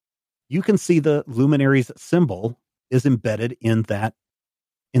 you can see the luminary's symbol is embedded in that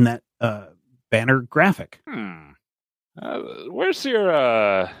banner graphic. Where's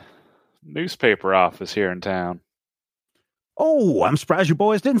your newspaper office here in town? Oh, I'm surprised you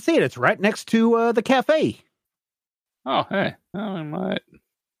boys didn't see it. It's right next to the cafe. Oh, hey. I might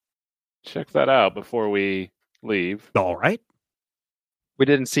check that out before we leave. All right. We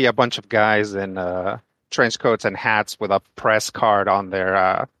didn't see a bunch of guys in trench coats and hats with a press card on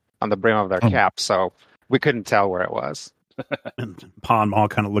their on the brim of their cap, so we couldn't tell where it was. And Pa and Ma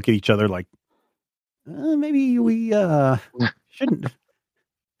kind of look at each other like, maybe we shouldn't.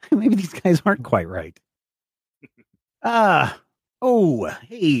 Maybe these guys aren't quite right. Hey,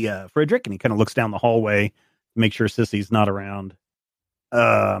 Frederick, and he kind of looks down the hallway to make sure Sissy's not around.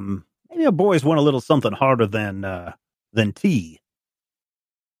 Maybe you boys want a little something harder than tea.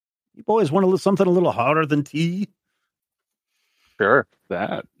 You boys want something a little harder than tea? Sure.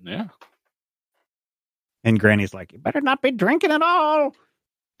 That, yeah. And Granny's like, you better not be drinking at all.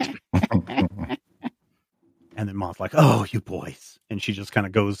 And then Mom's like, oh, you boys. And she just kind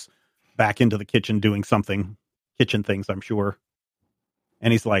of goes back into the kitchen doing something. Kitchen things, I'm sure.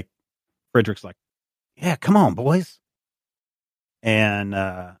 And Frederick's like, yeah, come on, boys. And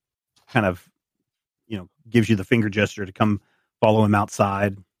kind of, gives you the finger gesture to come follow him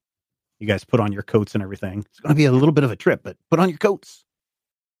outside. You guys put on your coats and everything. It's going to be a little bit of a trip, but put on your coats.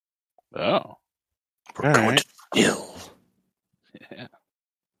 Oh. We're All going right. to the hill. Yeah.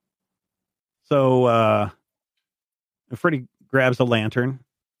 So Freddy grabs a lantern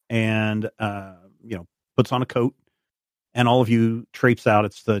and puts on a coat, and all of you traipse out.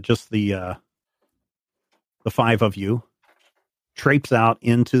 It's just the five of you traipse out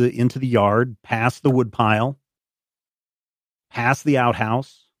into the yard, past the wood pile, past the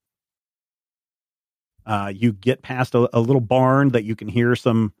outhouse. You get past a little barn that you can hear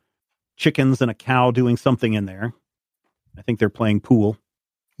some chickens and a cow doing something in there. I think they're playing pool.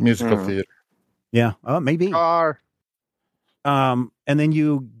 Musical Hmm. theater. Yeah, maybe. Car. And then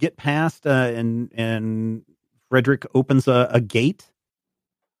you get past, and Frederick opens a gate,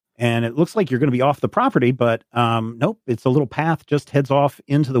 and it looks like you're going to be off the property, but nope, it's a little path just heads off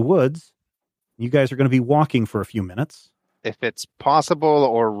into the woods. You guys are going to be walking for a few minutes. If it's possible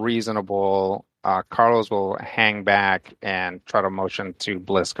or reasonable, Carlos will hang back and try to motion to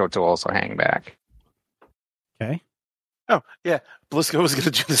Blisco to also hang back. Okay. Oh, yeah. Blisco was going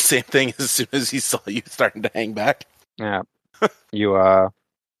to do the same thing as soon as he saw you starting to hang back. Yeah. You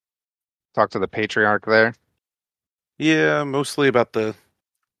talk to the patriarch there. Yeah, mostly about the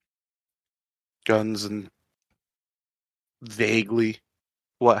guns and vaguely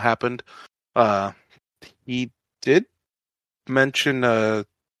what happened. He did mention the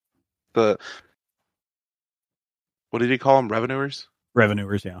what did he call them? Revenuers?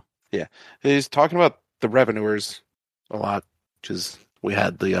 Revenuers, yeah. He's talking about the revenuers a lot because we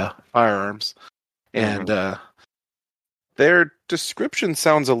had the firearms. And their description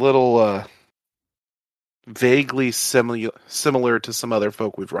sounds a little vaguely similar to some other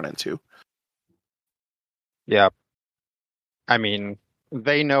folk we've run into. Yeah. I mean,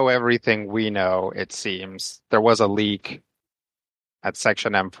 they know everything we know, it seems. There was a leak at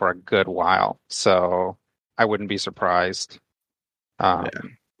Section M for a good while, so I wouldn't be surprised.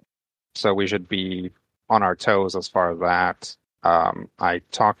 So we should be on our toes as far as that. I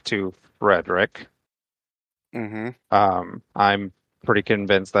talked to Frederick. Mm-hmm. I'm pretty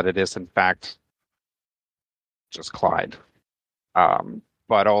convinced that it is, in fact, just Clyde.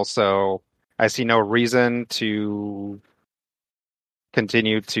 But also, I see no reason to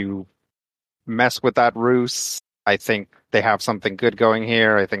continue to mess with that ruse. I think they have something good going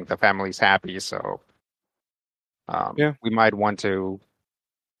here. I think the family's happy, so we might want to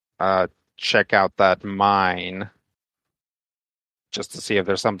check out that mine just to see if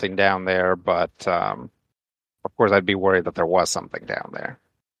there's something down there. But of course, I'd be worried that there was something down there.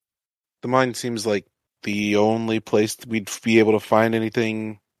 The mine seems like the only place that we'd be able to find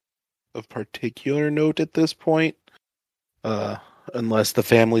anything of particular note at this point. Unless the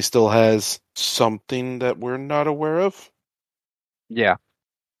family still has something that we're not aware of. Yeah.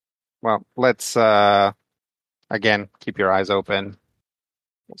 Well, let's again keep your eyes open.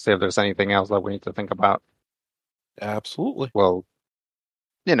 We'll see if there's anything else that we need to think about. Absolutely. We'll,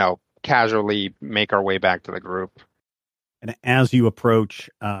 casually make our way back to the group. And as you approach,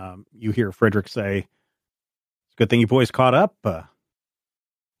 you hear Frederick say, "It's a good thing you boys caught up.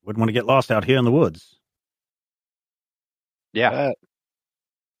 Wouldn't want to get lost out here in the woods." Yeah. That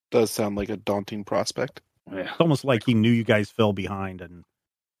does sound like a daunting prospect. Yeah. It's almost like he knew you guys fell behind and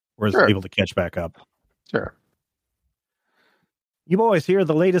was Sure. able to catch back up. Sure. You boys hear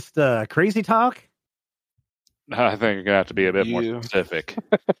the latest crazy talk? I think you're going to have to be a bit more Yeah. specific.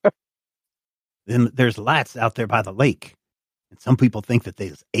 Then there's lights out there by the lake, and some people think that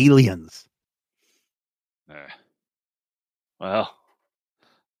there's aliens. Well,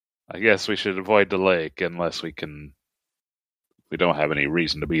 I guess we should avoid the lake unless we don't have any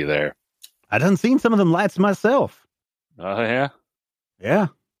reason to be there. I done seen some of them lights myself. Oh, yeah? Yeah,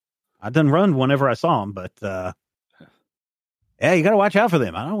 I done run whenever I saw them, but yeah, you got to watch out for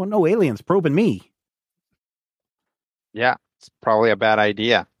them. I don't want no aliens probing me. Yeah. It's probably a bad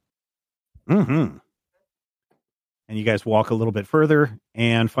idea. Mm-hmm. And you guys walk a little bit further,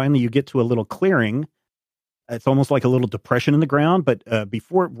 and finally you get to a little clearing. It's almost like a little depression in the ground, but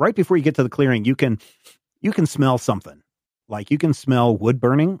right before you get to the clearing, you can smell something. Like you can smell wood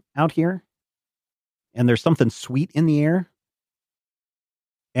burning out here, and there's something sweet in the air.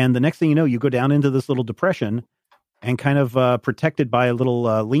 And the next thing you know, you go down into this little depression, and kind of protected by a little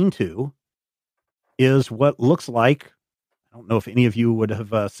lean-to is what looks like, I don't know if any of you would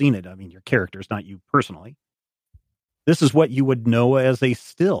have seen it. I mean, your characters, not you personally. This is what you would know as a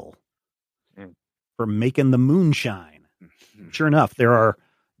still for making the moonshine. Sure enough, there are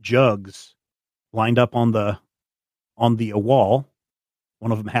jugs lined up on the wall.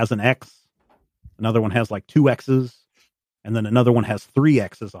 One of them has an X. Another one has like 2 X's. And then another one has 3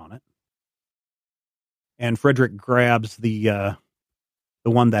 X's on it. And Frederick grabs the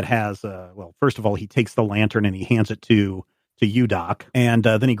one that has, well, first of all, he takes the lantern and he hands it to you, Doc. And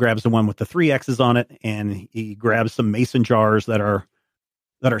then he grabs the one with the 3 X's on it, and he grabs some mason jars that are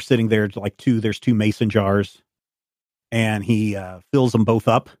sitting there, like there's 2 mason jars, and he fills them both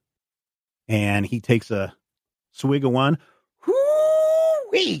up, and he takes a swig of one.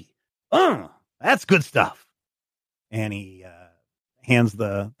 Whoo-wee! That's good stuff. And he hands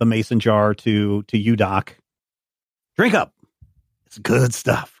the mason jar to you, Doc. Drink up. It's good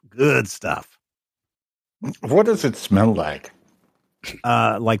stuff. Good stuff. What does it smell like?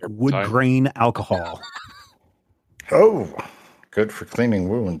 Like wood grain alcohol. Oh, good for cleaning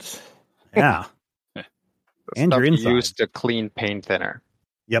wounds. Yeah. And your inside. Used to clean paint thinner.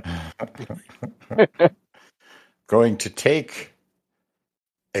 Yep. Going to take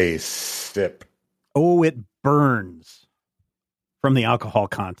a sip. Oh, it burns from the alcohol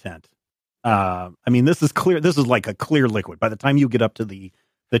content. I mean, this is clear. This is like a clear liquid. By the time you get up to the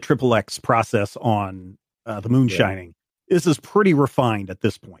XXX process on the moonshining, this is pretty refined at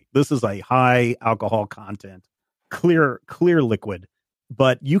this point. This is a high alcohol content, clear liquid,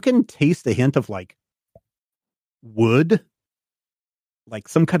 but you can taste a hint of like wood, like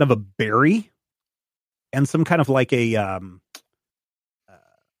some kind of a berry, and some kind of like a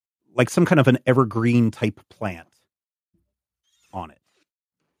like some kind of an evergreen type plant on it.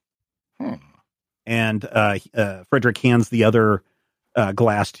 And Frederick hands the other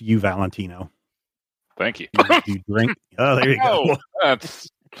glass to you, Valentino. Thank you. You drink. Oh, there you go. That's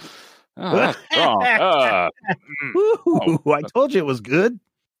strong. I told you it was good.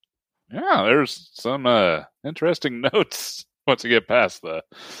 Yeah, there's some interesting notes once you get past the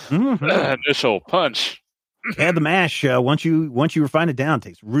initial punch. Add the mash. Once you refine it down, it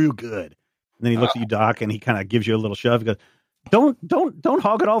tastes real good. And then he looks at you, Doc, and he kind of gives you a little shove. He goes, "Don't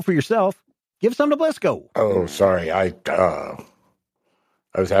hog it all for yourself. Give some to Blisco." Oh, sorry. I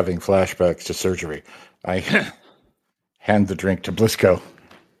was having flashbacks to surgery. I hand the drink to Blisco.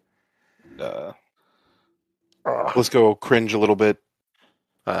 Blisco will cringe a little bit.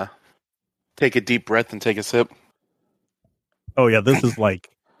 Take a deep breath and take a sip. Oh yeah, this is like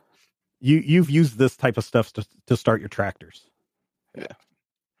you've used this type of stuff to start your tractors. Yeah.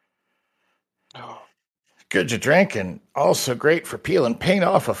 Good to drink and also great for peeling paint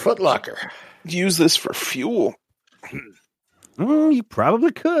off a footlocker. Use this for fuel. You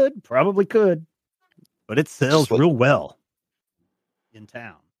probably could, but it sells real well in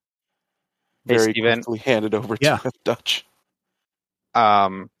town. Very Steven. quickly handed over to Dutch.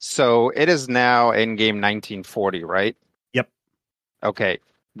 So it is now in game 1940, right? Yep. Okay.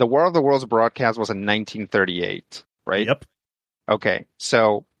 The War of the Worlds broadcast was in 1938, right? Yep. Okay.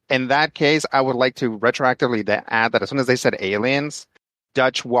 So in that case, I would like to retroactively add that as soon as they said aliens,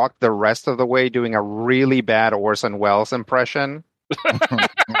 Dutch walked the rest of the way doing a really bad Orson Welles impression.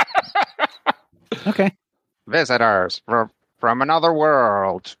 Okay. Visitors from another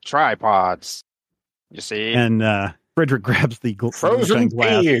world, tripods. You see? And Frederick grabs the Frozen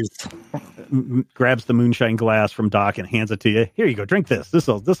glass, peas. grabs the moonshine glass from Doc and hands it to you. Here you go. Drink this.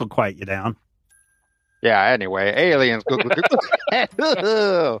 This'll quiet you down. Yeah, anyway, aliens.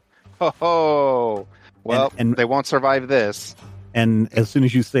 Ho. Well, And they won't survive this. And as soon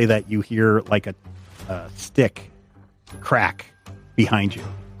as you say that, you hear like a stick crack behind you.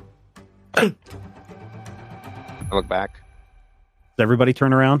 I look back. Does everybody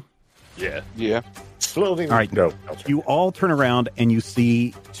turn around? Yeah. Yeah. Slowly. All right. No. You all turn around and you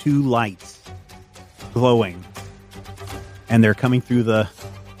see 2 lights glowing, and they're coming through the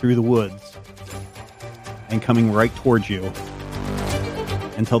woods and coming right towards you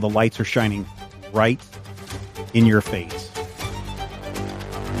until the lights are shining right in your face.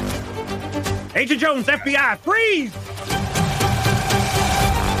 Agent Jones, FBI, freeze!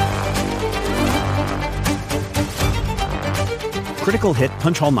 Critical Hit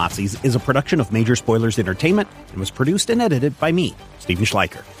Punch All Nazis is a production of Major Spoilers Entertainment and was produced and edited by me, Steven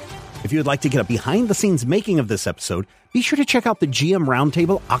Schleicher. If you would like to get a behind-the-scenes making of this episode, be sure to check out the GM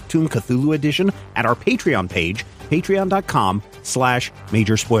Roundtable Octoon Cthulhu Edition at our Patreon page,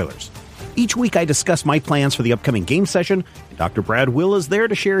 patreon.com/Major Spoilers. Each week I discuss my plans for the upcoming game session, and Dr. Brad Will is there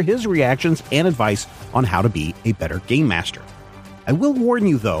to share his reactions and advice on how to be a better game master. I will warn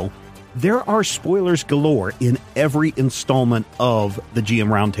you, though, there are spoilers galore in every installment of the GM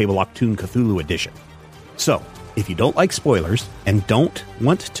Roundtable Octoon Cthulhu Edition. So, if you don't like spoilers and don't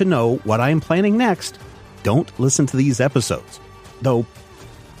want to know what I am planning next, don't listen to these episodes. Though,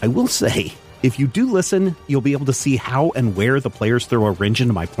 I will say, if you do listen, you'll be able to see how and where the players throw a wrench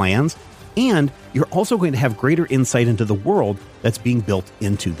into my plans, and you're also going to have greater insight into the world that's being built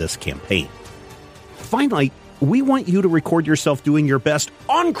into this campaign. Finally, we want you to record yourself doing your best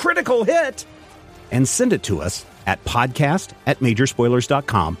on Critical Hit and send it to us at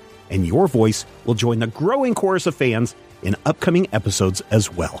podcast@majorspoilers.com, and your voice will join the growing chorus of fans in upcoming episodes as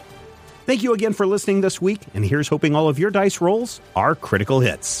well. Thank you again for listening this week, and here's hoping all of your dice rolls are critical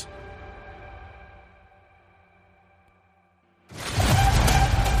hits.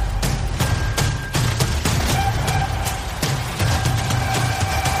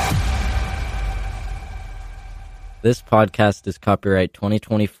 This podcast is copyright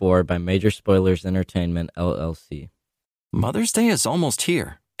 2024 by Major Spoilers Entertainment, LLC. Mother's Day is almost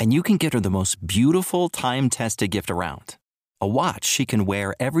here, and you can get her the most beautiful time-tested gift around. A watch she can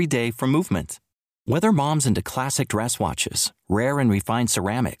wear every day from Movement. Whether mom's into classic dress watches, rare and refined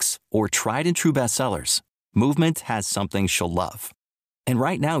ceramics, or tried-and-true bestsellers, Movement has something she'll love. And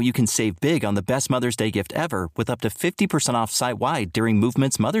right now, you can save big on the best Mother's Day gift ever with up to 50% off site-wide during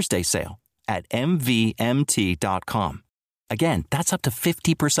Movement's Mother's Day sale at mvmt.com. Again, that's up to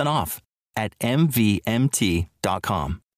 50% off at mvmt.com.